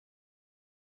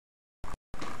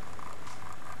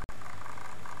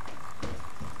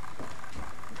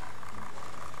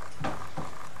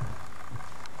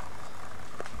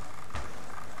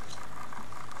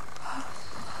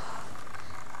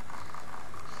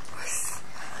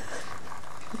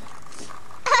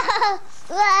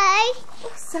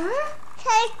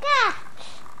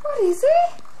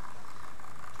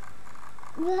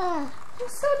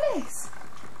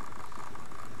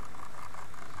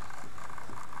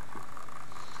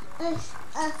It's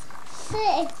a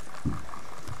six.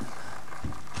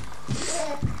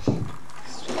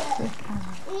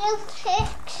 You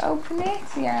pick. Open it,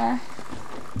 yeah.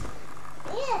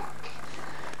 Yeah.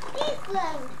 This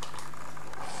one.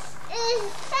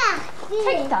 Is that?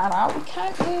 Take that out, we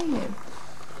can't hear you.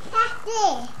 That's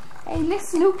it. Hey,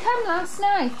 listen, who come last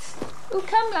night? Who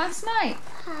come last night?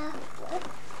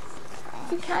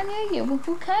 We can't hear you. Who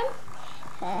come?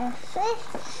 Look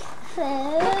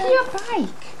at your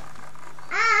bike.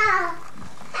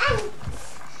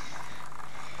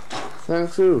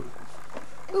 Thanks who?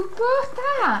 Who bought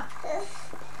that?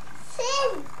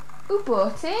 Sin. Who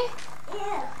bought it?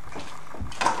 Yeah.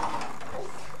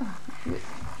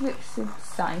 Rips the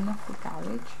sign off the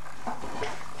garage.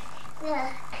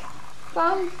 Yeah.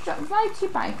 Go and ride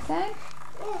your bike then.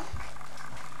 Yeah.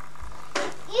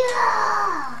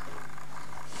 Yeah.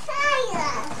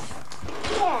 Science.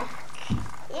 Yeah.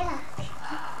 Yeah.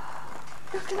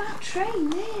 Look at that train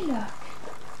there, look.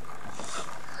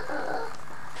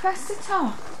 Press the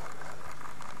top.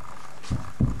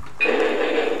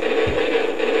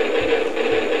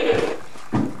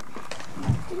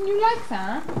 Didn't you like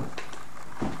that?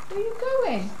 Where are you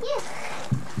going? Yeah.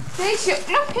 There's your,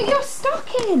 look at your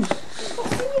stocking.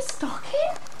 What's in your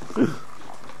stocking?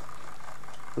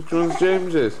 Which one's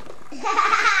James's?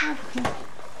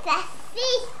 That's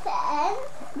Ethan.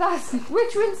 That's,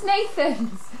 which one's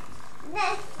Nathan's?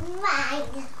 That's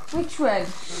mine. Which one?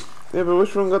 Yeah, but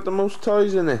which one got the most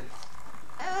toys in it?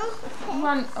 Come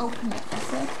on, open it,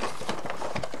 that's it.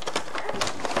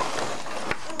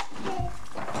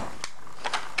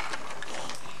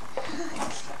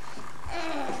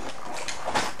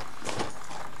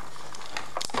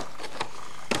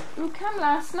 Who came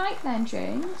last night then,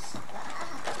 James?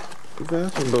 You've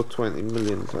asked him about 20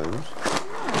 million times.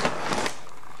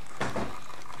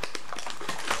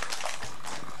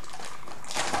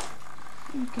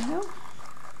 There you go.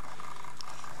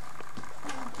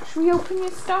 Should we open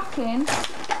your stocking?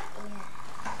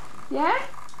 Yeah?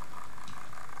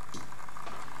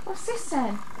 What's this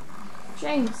then?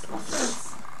 James, what's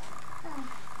this?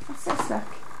 What's this, look?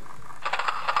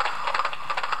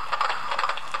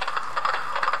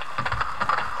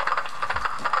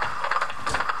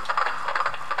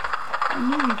 I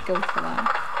knew you'd go for that.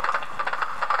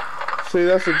 See,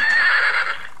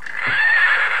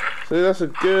 that's a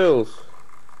girl's.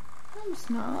 No, it's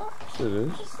not. Yes, it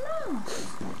is. It's not.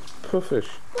 Puffish.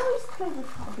 Boys play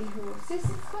with hobby horses as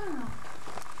well.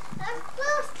 And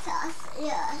both us,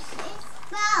 yes, it's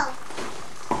about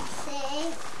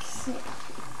 6.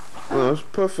 No, it's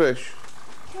Puffish.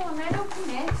 Come on then, open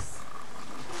this.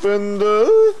 Brenda.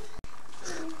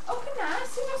 Open that,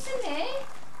 see what's in there.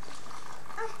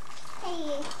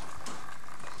 Hey.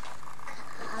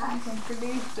 I don't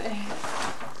believe this.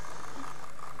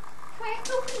 Quick,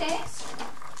 open this.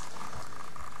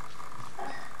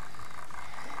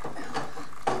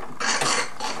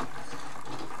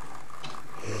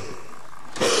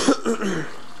 You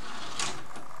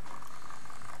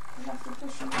have to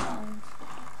push them around.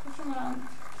 Push them around.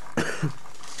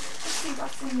 Let's see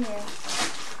what's in here.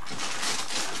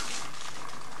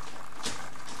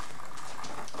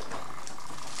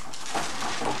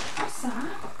 What's that?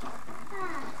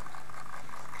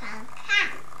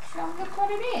 Shall I look what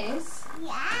it is?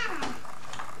 Yeah.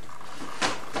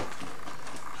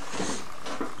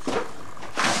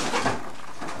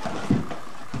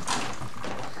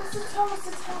 What's the Thomas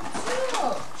the Tank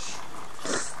Touch?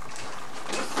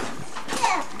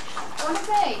 Yeah. What are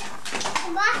they?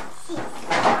 Watches.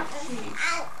 I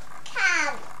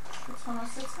can. The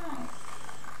Thomas the Tank.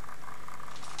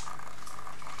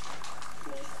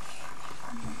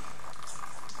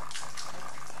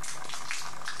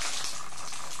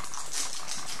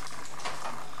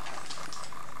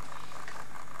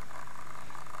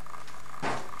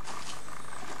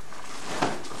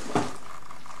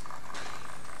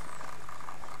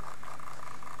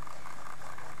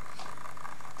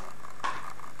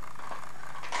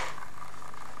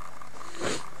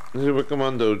 Is it a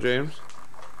commando, James?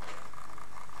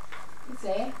 Is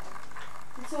it?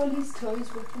 It's all these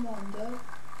toys with Commando.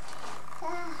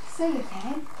 Say it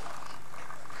then.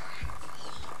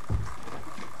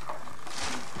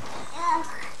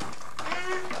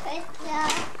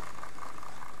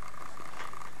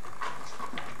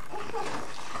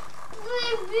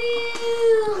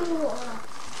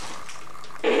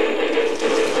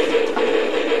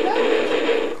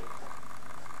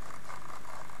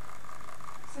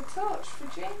 It's a torch for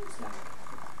James, like.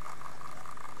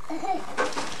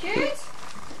 Good?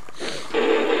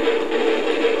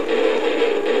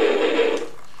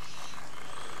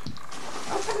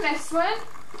 Open this one.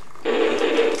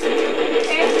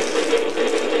 Okay.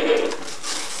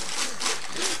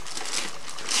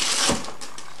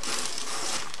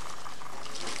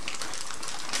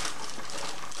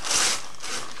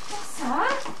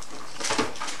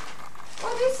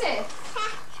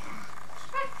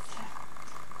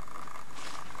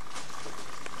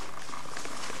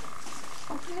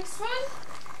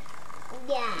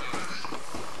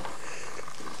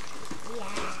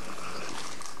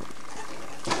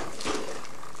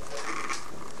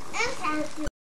 I do